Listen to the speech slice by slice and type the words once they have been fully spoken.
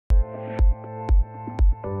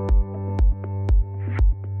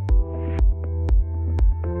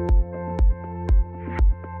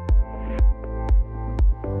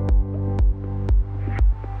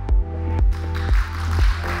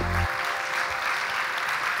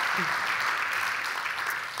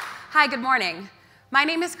Hi, good morning. My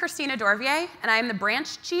name is Kristina Dorville, and I am the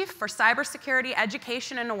Branch Chief for Cybersecurity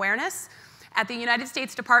Education and Awareness at the United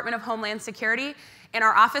States Department of Homeland Security in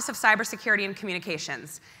our Office of Cybersecurity and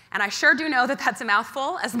Communications. And I sure do know that that's a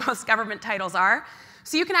mouthful, as most government titles are.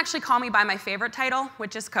 So you can actually call me by my favorite title,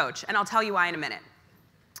 which is Coach, and I'll tell you why in a minute.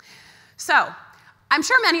 So, I'm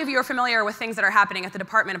sure many of you are familiar with things that are happening at the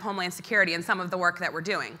Department of Homeland Security and some of the work that we're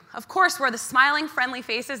doing. Of course, we're the smiling, friendly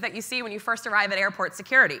faces that you see when you first arrive at airport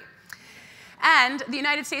security. And the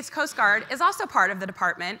United States Coast Guard is also part of the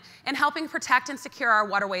department in helping protect and secure our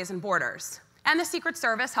waterways and borders, and the Secret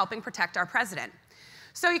Service helping protect our president.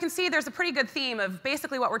 So you can see there's a pretty good theme of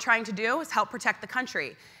basically what we're trying to do is help protect the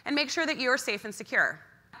country and make sure that you are safe and secure.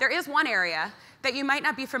 There is one area that you might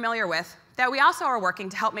not be familiar with that we also are working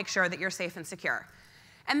to help make sure that you're safe and secure.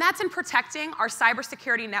 And that's in protecting our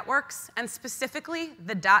cybersecurity networks, and specifically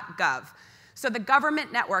the .gov. So the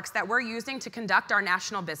government networks that we're using to conduct our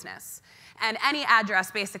national business. And any address,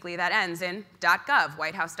 basically, that ends in .gov,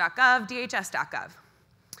 whitehouse.gov, dhs.gov.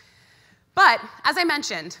 But, as I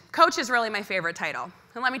mentioned, Coach is really my favorite title,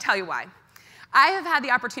 and let me tell you why. I have had the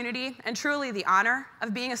opportunity, and truly the honor,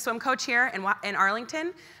 of being a swim coach here in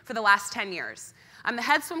Arlington for the last 10 years. I'm the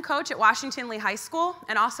head swim coach at Washington Lee High School,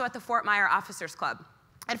 and also at the Fort Myer Officers Club,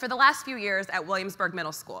 and for the last few years at Williamsburg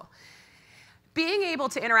Middle School. Being able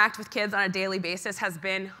to interact with kids on a daily basis has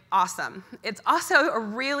been awesome. It's also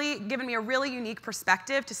given me a really unique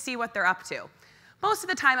perspective to see what they're up to. Most of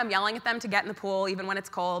the time I'm yelling at them to get in the pool even when it's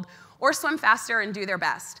cold, or swim faster and do their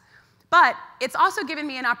best. But it's also given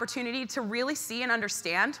me an opportunity to really see and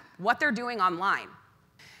understand what they're doing online.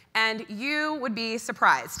 And you would be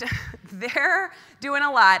surprised. They're doing a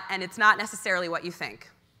lot, and it's not necessarily what you think.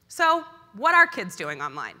 So what are kids doing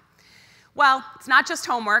online? Well, it's not just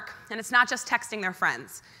homework, and it's not just texting their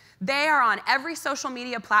friends. They are on every social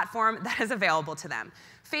media platform that is available to them.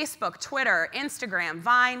 Facebook, Twitter, Instagram,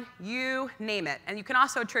 Vine, you name it. And you can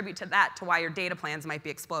also attribute to that to why your data plans might be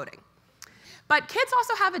exploding. But kids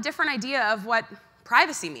also have a different idea of what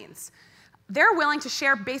privacy means. They're willing to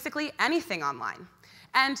share basically anything online.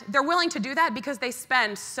 And they're willing to do that because they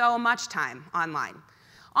spend so much time online.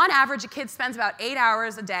 On average, a kid spends about 8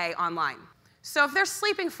 hours a day online. So if they're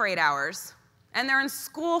sleeping for 8 hours, and they're in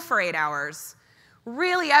school for 8 hours,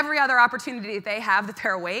 really every other opportunity they have that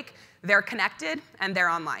they're awake, they're connected, and they're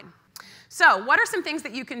online. So what are some things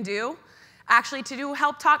that you can do actually to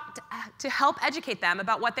help educate them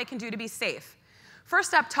about what they can do to be safe?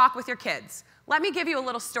 First up, talk with your kids. Let me give you a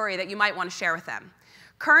little story that you might want to share with them.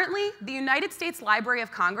 Currently, the United States Library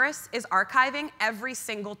of Congress is archiving every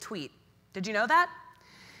single tweet. Did you know that?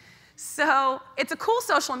 So it's a cool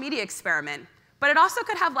social media experiment, but it also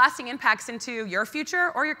could have lasting impacts into your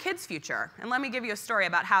future or your kids' future. And let me give you a story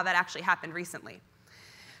about how that actually happened recently.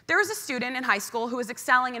 There was a student in high school who was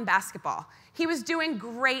excelling in basketball. He was doing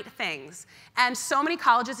great things, and so many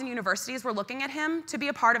colleges and universities were looking at him to be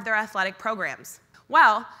a part of their athletic programs.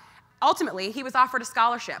 Well, ultimately, he was offered a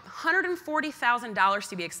scholarship, $140,000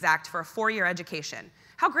 to be exact, for a 4-year education.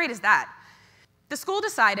 How great is that? The school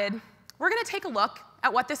decided, we're going to take a look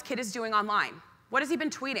at what this kid is doing online. What has he been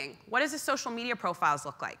tweeting? What does his social media profiles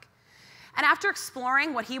look like? And after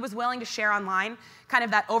exploring what he was willing to share online, kind of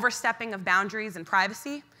that overstepping of boundaries and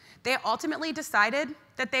privacy, they ultimately decided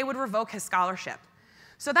that they would revoke his scholarship.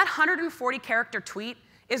 So that 140-character tweet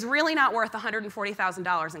is really not worth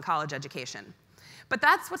 $140,000 in college education. But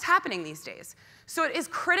that's what's happening these days. So it is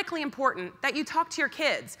critically important that you talk to your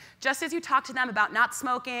kids, just as you talk to them about not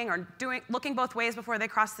smoking or looking both ways before they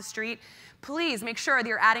cross the street. Please make sure that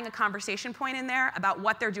you're adding a conversation point in there about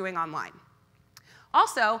what they're doing online.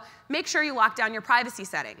 Also, make sure you lock down your privacy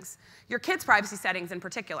settings, your kids' privacy settings in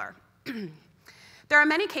particular. There are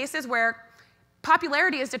many cases where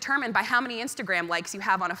popularity is determined by how many Instagram likes you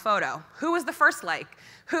have on a photo. Who was the first like?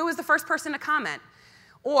 Who was the first person to comment?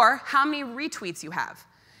 Or how many retweets you have.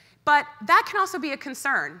 But that can also be a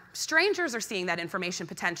concern. Strangers are seeing that information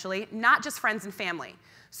potentially, not just friends and family.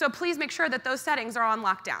 So please make sure that those settings are on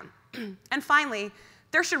lockdown. And finally,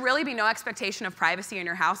 there should really be no expectation of privacy in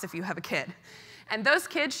your house if you have a kid. And those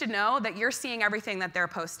kids should know that you're seeing everything that they're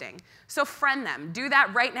posting. So friend them. Do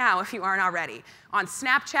that right now if you aren't already. On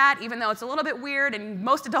Snapchat, even though it's a little bit weird and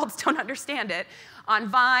most adults don't understand it, on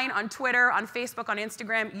Vine, on Twitter, on Facebook, on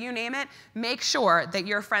Instagram, you name it, make sure that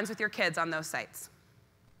you're friends with your kids on those sites.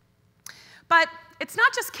 But it's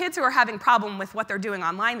not just kids who are having a problem with what they're doing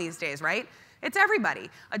online these days, right? It's everybody.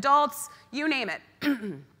 Adults, you name it.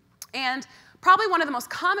 And probably one of the most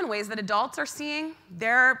common ways that adults are seeing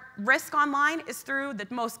their risk online is through the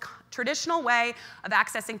most traditional way of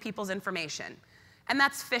accessing people's information. And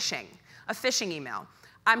that's phishing, a phishing email.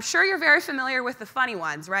 I'm sure you're very familiar with the funny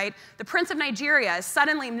ones, right? The Prince of Nigeria has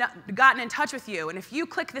suddenly gotten in touch with you, and if you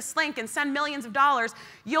click this link and send millions of dollars,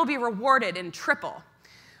 you'll be rewarded in triple.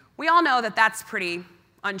 We all know that that's pretty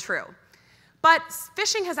untrue. But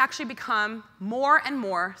phishing has actually become more and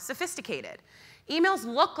more sophisticated. Emails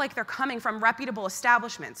look like they're coming from reputable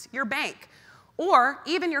establishments, your bank, or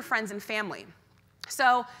even your friends and family.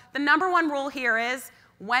 So the #1 rule here is,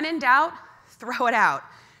 when in doubt, throw it out.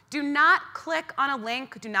 Do not click on a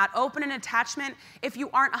link, do not open an attachment if you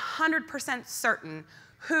aren't 100% certain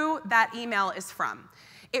who that email is from.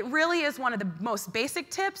 It really is one of the most basic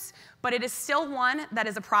tips, but it is still one that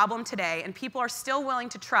is a problem today, and people are still willing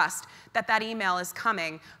to trust that that email is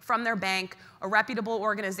coming from their bank, a reputable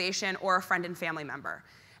organization, or a friend and family member.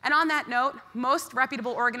 And on that note, most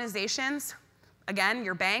reputable organizations, again,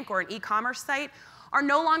 your bank or an e-commerce site, are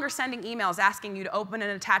no longer sending emails asking you to open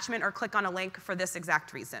an attachment or click on a link for this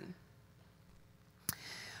exact reason.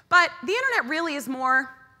 But the internet really is more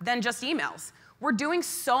than just emails. We're doing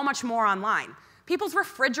so much more online. People's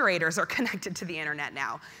refrigerators are connected to the internet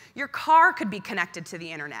now. Your car could be connected to the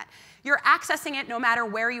internet. You're accessing it no matter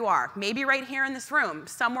where you are, maybe right here in this room,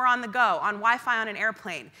 somewhere on the go, on Wi-Fi on an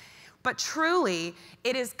airplane. But truly,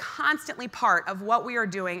 it is constantly part of what we are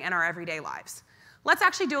doing in our everyday lives. Let's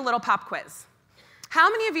actually do a little pop quiz. How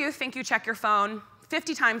many of you think you check your phone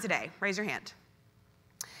 50 times a day? Raise your hand.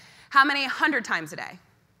 How many 100 times a day?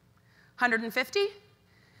 150?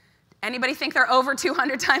 Anybody think they're over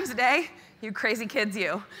 200 times a day? You crazy kids,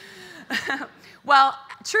 you. Well,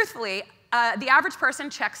 truthfully, the average person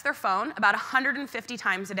checks their phone about 150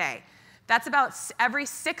 times a day. That's about every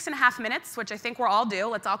 6.5 minutes, which I think we'll all do.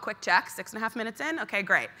 Let's all quick check. 6.5 minutes in? Okay,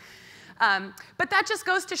 great. But that just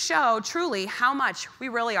goes to show, truly, how much we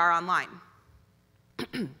really are online.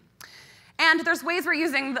 And there's ways we're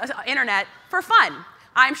using the internet for fun.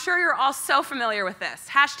 I'm sure you're all so familiar with this.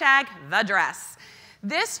 #TheDress.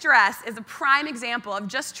 This dress is a prime example of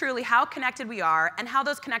just truly how connected we are and how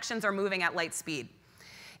those connections are moving at light speed.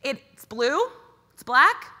 It's blue, it's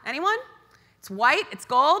black, anyone? It's white, it's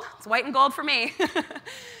gold, it's white and gold for me.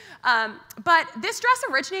 But this dress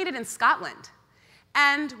originated in Scotland,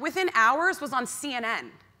 and within hours was on CNN.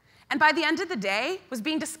 And by the end of the day, was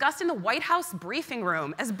being discussed in the White House briefing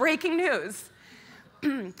room as breaking news.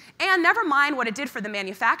 And never mind what it did for the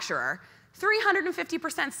manufacturer,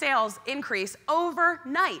 350% sales increase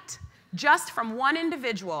overnight just from one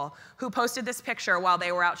individual who posted this picture while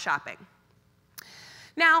they were out shopping.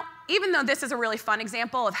 Now, even though this is a really fun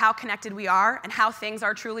example of how connected we are and how things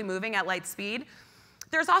are truly moving at light speed,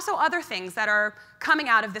 there's also other things that are coming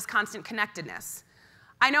out of this constant connectedness.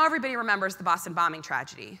 I know everybody remembers the Boston bombing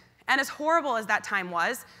tragedy. And as horrible as that time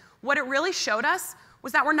was, what it really showed us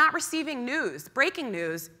was that we're not receiving news, breaking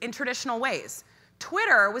news, in traditional ways.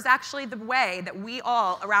 Twitter was actually the way that we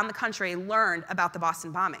all around the country learned about the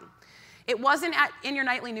Boston bombing. It wasn't in your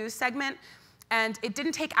nightly news segment, and it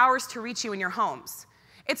didn't take hours to reach you in your homes.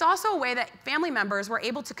 It's also a way that family members were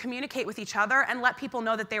able to communicate with each other and let people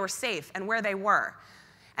know that they were safe and where they were.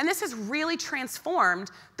 And this has really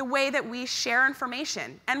transformed the way that we share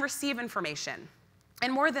information and receive information.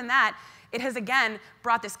 And more than that, it has again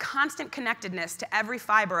brought this constant connectedness to every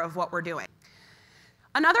fiber of what we're doing.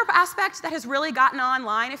 Another aspect that has really gotten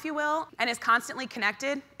online, if you will, and is constantly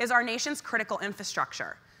connected is our nation's critical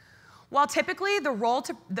infrastructure. While typically the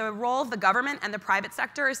role of the government and the private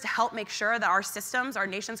sector is to help make sure that our systems, our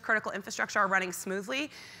nation's critical infrastructure, are running smoothly,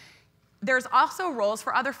 there's also roles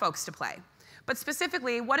for other folks to play. But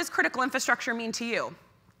specifically, what does critical infrastructure mean to you?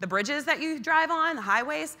 The bridges that you drive on, the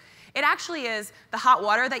highways? It actually is the hot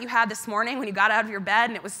water that you had this morning when you got out of your bed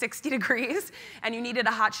and it was 60 degrees and you needed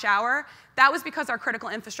a hot shower. That was because our critical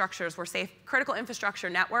infrastructures were safe. Critical infrastructure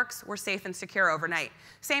networks were safe and secure overnight.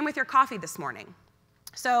 Same with your coffee this morning.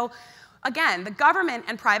 So again, the government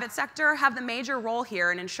and private sector have the major role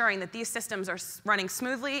here in ensuring that these systems are running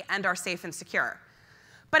smoothly and are safe and secure.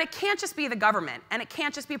 But it can't just be the government, and it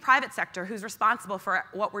can't just be private sector who's responsible for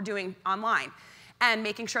what we're doing online and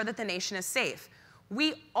making sure that the nation is safe.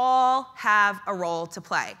 We all have a role to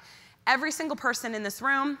play. Every single person in this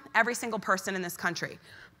room, every single person in this country.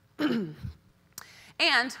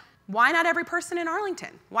 And why not every person in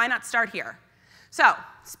Arlington? Why not start here? So,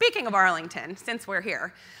 speaking of Arlington, since we're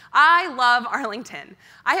here, I love Arlington.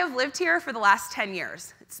 I have lived here for the last 10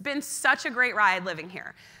 years. It's been such a great ride living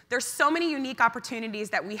here. There's so many unique opportunities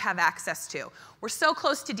that we have access to. We're so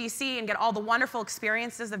close to DC and get all the wonderful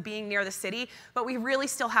experiences of being near the city, but we really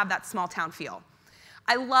still have that small town feel.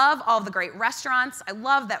 I love all of the great restaurants. I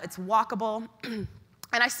love that it's walkable.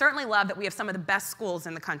 And I certainly love that we have some of the best schools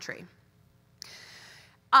in the country.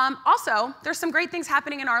 Also, there's some great things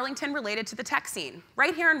happening in Arlington related to the tech scene.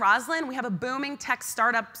 Right here in Roslyn, we have a booming tech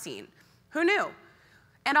startup scene. Who knew?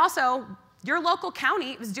 And also, your local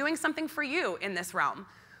county is doing something for you in this realm.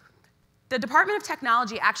 The Department of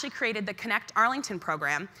Technology actually created the Connect Arlington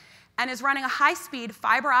program and is running a high-speed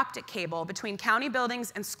fiber optic cable between county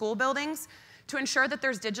buildings and school buildings to ensure that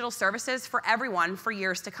there's digital services for everyone for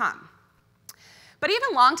years to come. But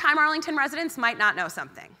even longtime Arlington residents might not know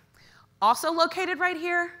something. Also located right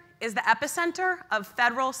here is the epicenter of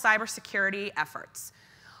federal cybersecurity efforts.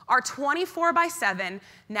 Our 24/7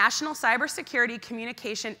 National Cybersecurity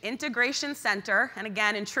Communication Integration Center, and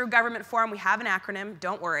again, in true government form, we have an acronym,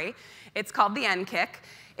 don't worry, it's called the NCIC,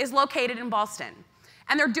 is located in Ballston.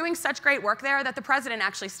 And they're doing such great work there that the president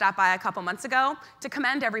actually stopped by a couple months ago to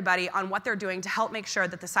commend everybody on what they're doing to help make sure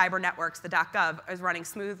that the cyber networks, the .gov, is running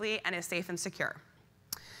smoothly and is safe and secure.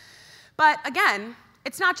 But again,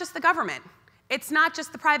 it's not just the government. It's not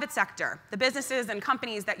just the private sector, the businesses and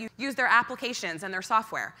companies that use their applications and their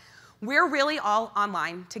software. We're really all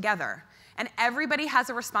online together. And everybody has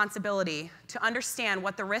a responsibility to understand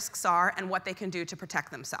what the risks are and what they can do to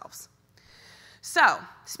protect themselves. So,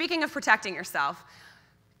 speaking of protecting yourself,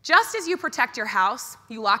 just as you protect your house,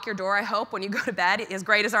 you lock your door, I hope, when you go to bed, as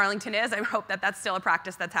great as Arlington is, I hope that that's still a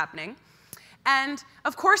practice that's happening. And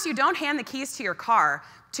of course, you don't hand the keys to your car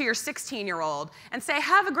to your 16-year-old and say,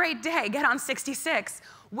 have a great day, get on 66,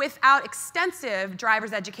 without extensive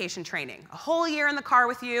driver's education training. A whole year in the car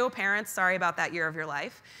with you, parents, sorry about that year of your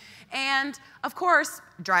life. And of course,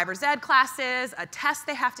 driver's ed classes, a test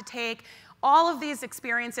they have to take, all of these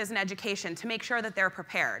experiences in education to make sure that they're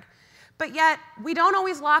prepared. But yet, we don't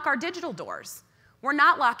always lock our digital doors. We're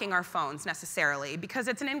not locking our phones necessarily because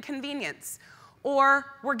it's an inconvenience. Or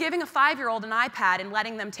we're giving a 5-year-old an iPad and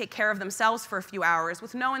letting them take care of themselves for a few hours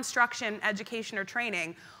with no instruction, education, or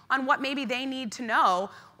training on what maybe they need to know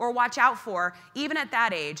or watch out for, even at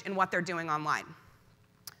that age, in what they're doing online.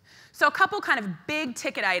 So a couple kind of big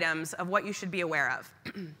ticket items of what you should be aware of.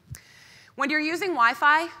 When you're using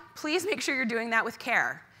Wi-Fi, please make sure you're doing that with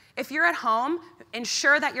care. If you're at home,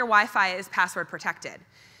 ensure that your Wi-Fi is password protected.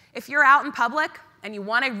 If you're out in public, and you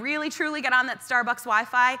want to really truly get on that Starbucks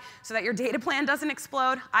Wi-Fi so that your data plan doesn't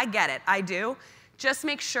explode, I get it, I do. Just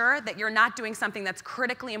make sure that you're not doing something that's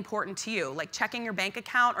critically important to you, like checking your bank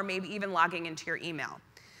account or maybe even logging into your email.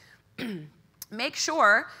 Make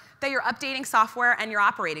sure that you're updating software and your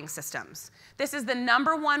operating systems. This is the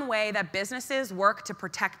 #1 way that businesses work to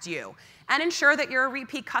protect you and ensure that you're a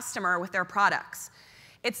repeat customer with their products.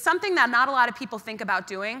 It's something that not a lot of people think about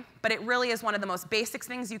doing, but it really is one of the most basic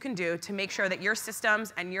things you can do to make sure that your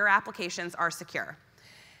systems and your applications are secure.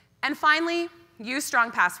 And finally, use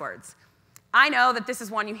strong passwords. I know that this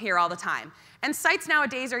is one you hear all the time, and sites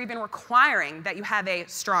nowadays are even requiring that you have a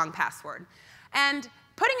strong password. And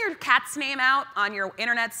putting your cat's name out on your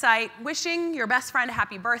internet site, wishing your best friend a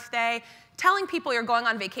happy birthday, telling people you're going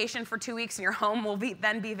on vacation for 2 weeks and your home will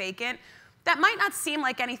then be vacant, that might not seem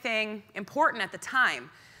like anything important at the time,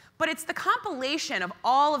 but it's the compilation of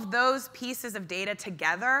all of those pieces of data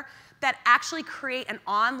together that actually create an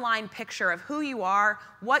online picture of who you are,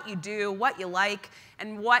 what you do, what you like,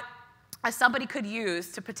 and what somebody could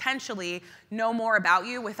use to potentially know more about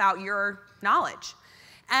you without your knowledge.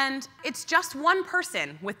 And it's just one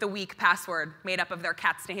person with the weak password made up of their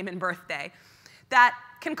cat's name and birthday that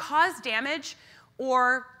can cause damage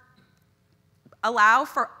or allow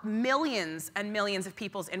for millions and millions of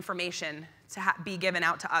people's information to be given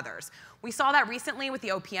out to others. We saw that recently with the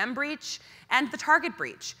OPM breach and the Target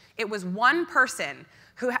breach. It was one person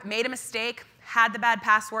who made a mistake, had the bad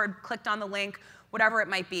password, clicked on the link, whatever it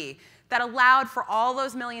might be, that allowed for all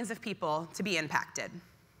those millions of people to be impacted.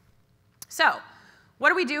 So, what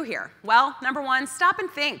do we do here? Well, #1, stop and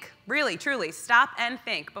think. Really, truly, stop and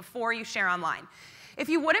think before you share online. If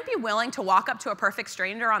you wouldn't be willing to walk up to a perfect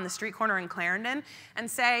stranger on the street corner in Clarendon and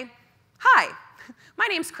say, hi, my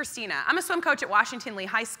name's Kristina. I'm a swim coach at Washington Lee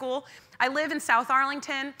High School. I live in South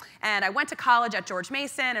Arlington, and I went to college at George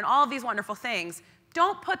Mason, and all of these wonderful things.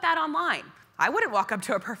 Don't put that online. I wouldn't walk up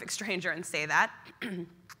to a perfect stranger and say that.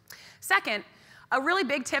 Second, a really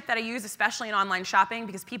big tip that I use, especially in online shopping,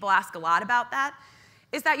 because people ask a lot about that,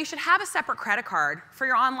 is that you should have a separate credit card for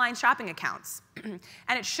your online shopping accounts, and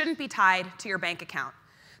it shouldn't be tied to your bank account.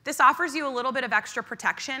 This offers you a little bit of extra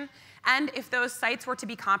protection, and if those sites were to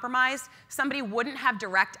be compromised, somebody wouldn't have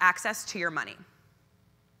direct access to your money.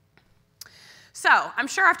 So, I'm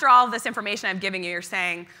sure after all of this information I'm giving you, you're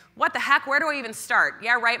saying, what the heck, where do I even start?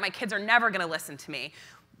 Yeah, right, my kids are never gonna listen to me.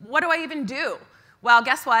 What do I even do? Well,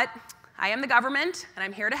 guess what? I am the government, and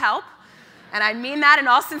I'm here to help. and I mean that in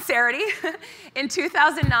all sincerity. In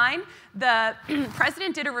 2009, the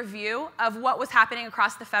president did a review of what was happening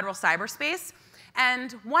across the federal cyberspace,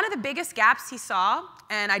 and one of the biggest gaps he saw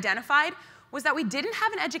and identified was that we didn't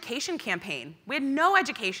have an education campaign. We had no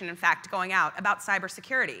education, in fact, going out about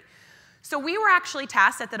cybersecurity. So we were actually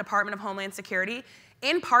tasked at the Department of Homeland Security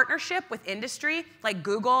in partnership with industry like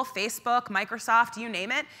Google, Facebook, Microsoft, you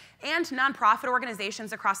name it, and nonprofit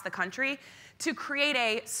organizations across the country to create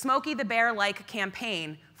a Smokey the Bear-like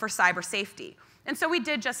campaign for cyber safety. And so we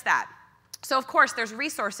did just that. So of course, there's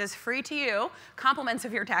resources free to you, compliments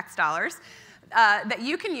of your tax dollars, that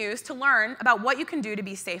you can use to learn about what you can do to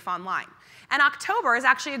be safe online. And October is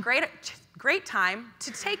actually a great time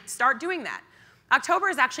to start doing that. October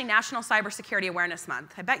is actually National Cybersecurity Awareness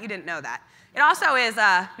Month. I bet you didn't know that. It also is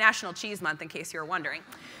National Cheese Month, in case you were wondering.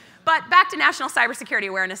 But back to National Cybersecurity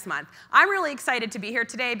Awareness Month. I'm really excited to be here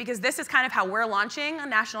today because this is kind of how we're launching a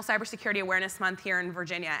National Cybersecurity Awareness Month here in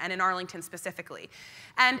Virginia and in Arlington specifically.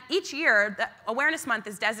 And each year, the Awareness Month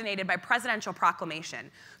is designated by presidential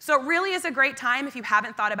proclamation. So it really is a great time, if you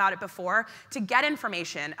haven't thought about it before, to get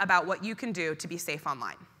information about what you can do to be safe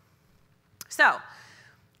online. So,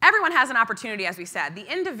 everyone has an opportunity, as we said.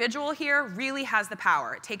 The individual here really has the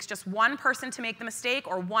power. It takes just one person to make the mistake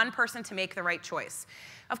or one person to make the right choice.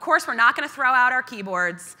 Of course, we're not going to throw out our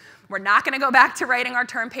keyboards. We're not going to go back to writing our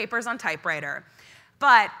term papers on typewriter.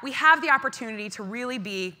 But we have the opportunity to really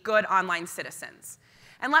be good online citizens.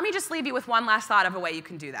 And let me just leave you with one last thought of a way you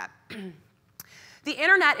can do that. The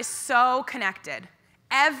internet is so connected.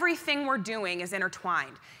 Everything we're doing is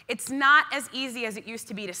intertwined. It's not as easy as it used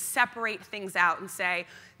to be to separate things out and say,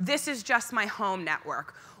 this is just my home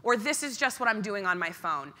network, or this is just what I'm doing on my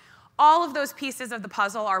phone. All of those pieces of the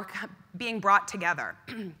puzzle are being brought together.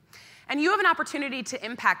 And you have an opportunity to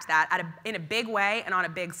impact that in a big way and on a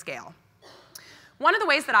big scale. One of the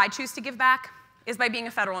ways that I choose to give back is by being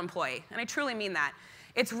a federal employee, and I truly mean that.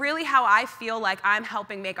 It's really how I feel like I'm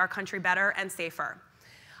helping make our country better and safer.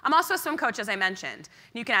 I'm also a swim coach, as I mentioned.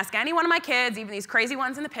 You can ask any one of my kids, even these crazy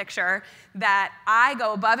ones in the picture, that I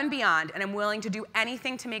go above and beyond, and I'm willing to do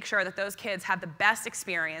anything to make sure that those kids have the best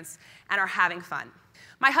experience and are having fun.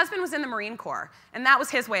 My husband was in the Marine Corps, and that was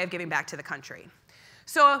his way of giving back to the country.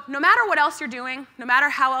 So no matter what else you're doing, no matter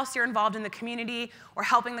how else you're involved in the community or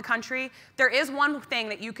helping the country, there is one thing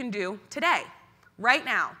that you can do today, right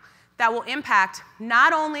now, that will impact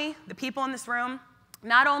not only the people in this room,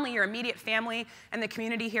 not only your immediate family and the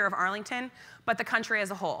community here of Arlington, but the country as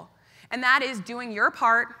a whole. And that is doing your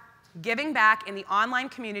part, giving back in the online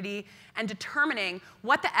community, and determining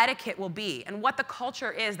what the etiquette will be and what the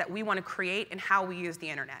culture is that we want to create and how we use the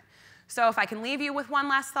internet. So if I can leave you with one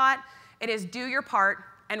last thought, it is do your part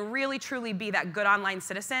and really truly be that good online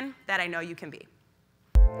citizen that I know you can be.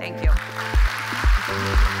 Thank you.